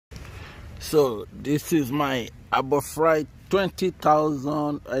So this is my Aberfry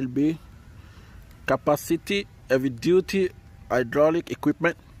 20,000 lb capacity heavy duty hydraulic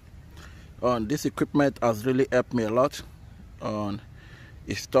equipment. This equipment has really helped me a lot.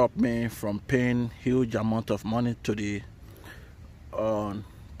 It stopped me from paying huge amount of money to the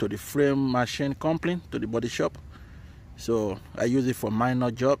frame machine company, to the body shop. So I use it for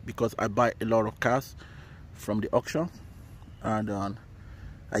minor job because I buy a lot of cars from the auction, and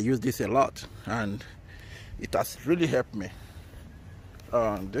I use this a lot, and it has really helped me.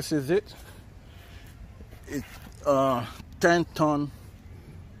 This is it. It's 10-ton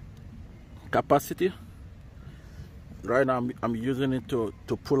capacity. Right now I'm using it to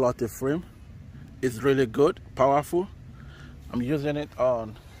pull out a frame. It's really good, powerful. I'm using it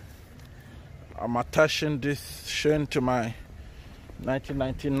on. I'm attaching this chain to my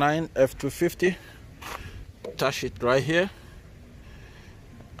 1999 F250. Attach it right here,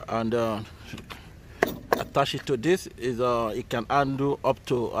 and attach it to this. It can handle up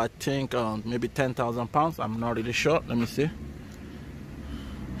to, I think, maybe 10,000 pounds. I'm not really sure. Let me see.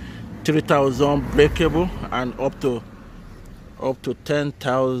 3,000 breakable and up to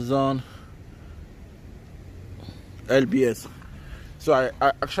 10,000 lbs. So I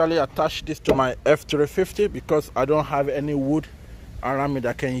actually attached this to my F350 because I don't have any wood around me that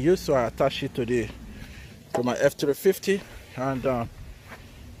I can use. So I attached it to my F350, and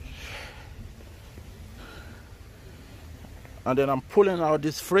then I'm pulling out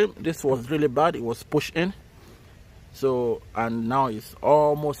this frame. This was really bad. It was pushed in. So, and now it's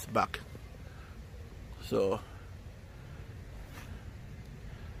almost back. So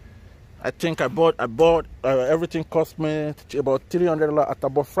I think I bought everything cost me about $300 at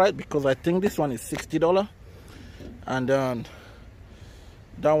Aberfry, because I think this one is $60, and then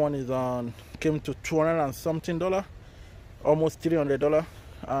that one is came to $200 and something, almost $300,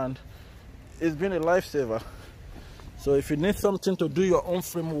 and it's been a lifesaver. So if you need something to do your own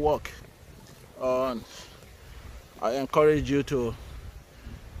frame work, I encourage you to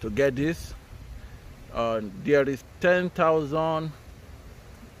get this. There is 10,000.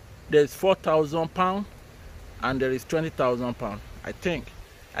 There's 4,000 pounds, and there is 20,000 pounds. I think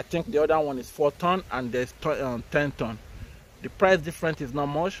the other one is 4 ton, and there's 10 ton. The price difference is not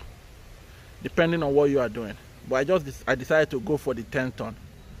much, depending on what you are doing. But I decided to go for the 10 ton.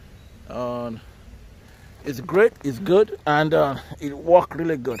 It's great, it's good, and it works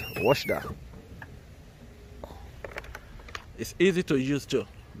really good. Watch that. It's easy to use too,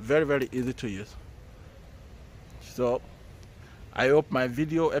 very, very easy to use. So I hope my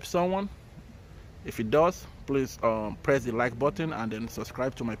video helps someone. If it does, please press the like button and then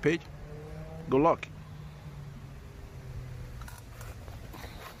subscribe to my page. Good luck.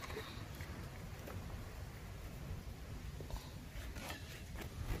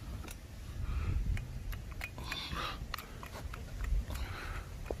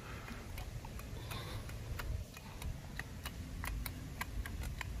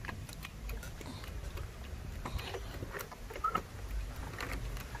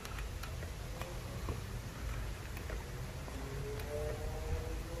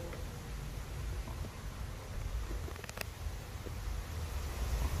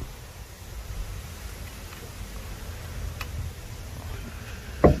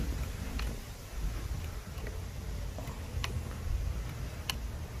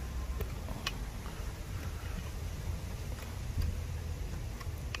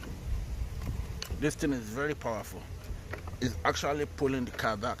 This thing is very powerful. It's actually pulling the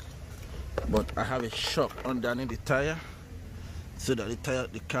car back, but I have a shock underneath the tire so that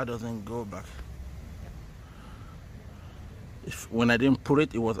the car doesn't go back. When I didn't pull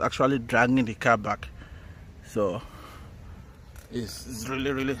it, it was actually dragging the car back. So it's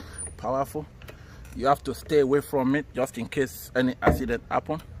really, really powerful. You have to stay away from it just in case any accident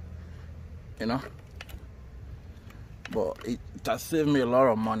happen, you know. But it has saved me a lot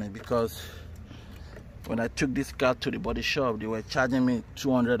of money, because when I took this car to the body shop, they were charging me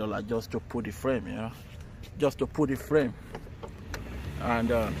 $200 just to put the frame, you know, just to put the frame.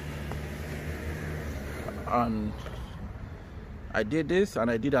 And I did this, and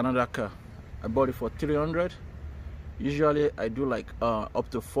I did another car. I bought it for $300. Usually I do like up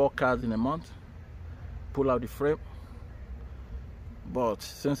to 4 cars in a month, pull out the frame. But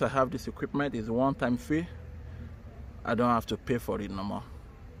since I have this equipment, it's a one-time fee. I don't have to pay for it no more.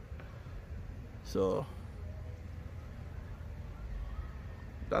 So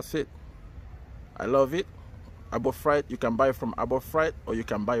that's it. I love it. Aberfry, you can buy it from Aberfry, or you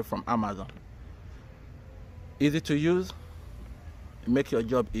can buy it from Amazon. Easy to use. It makes your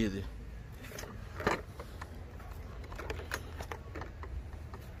job easy.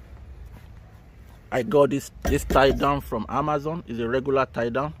 I got this tie down from Amazon. It's a regular tie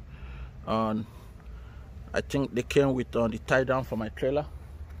down. I think they came with the tie down for my trailer.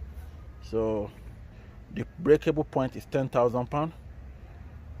 So the breakable point is 10,000 pounds,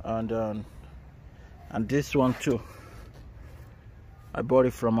 and this one too, I bought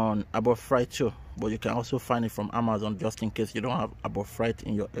it from Above Freight too, but you can also find it from Amazon just in case you don't have Above Freight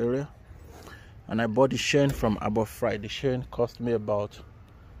in your area. And I bought the chain from Above Freight. The chain cost me about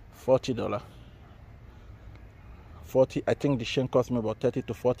 $40. I think the chain cost me about $30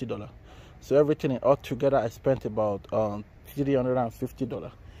 to $40. So everything all together, I spent about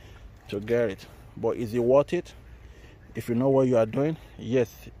 $350 to get it. But is it worth it? If you know what you are doing,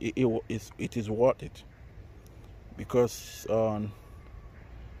 yes, it is worth it. Because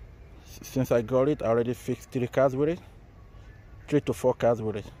since I got it, I already fixed 3 cars with it, 3 to 4 cars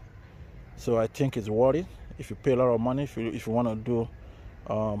with it. So I think it's worth it. If you pay a lot of money, if you want to do,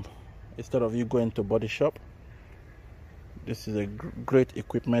 instead of you going to body shop, this is a great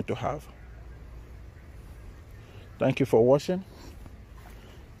equipment to have. Thank you for watching.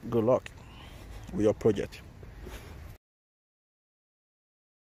 Good luck with your project.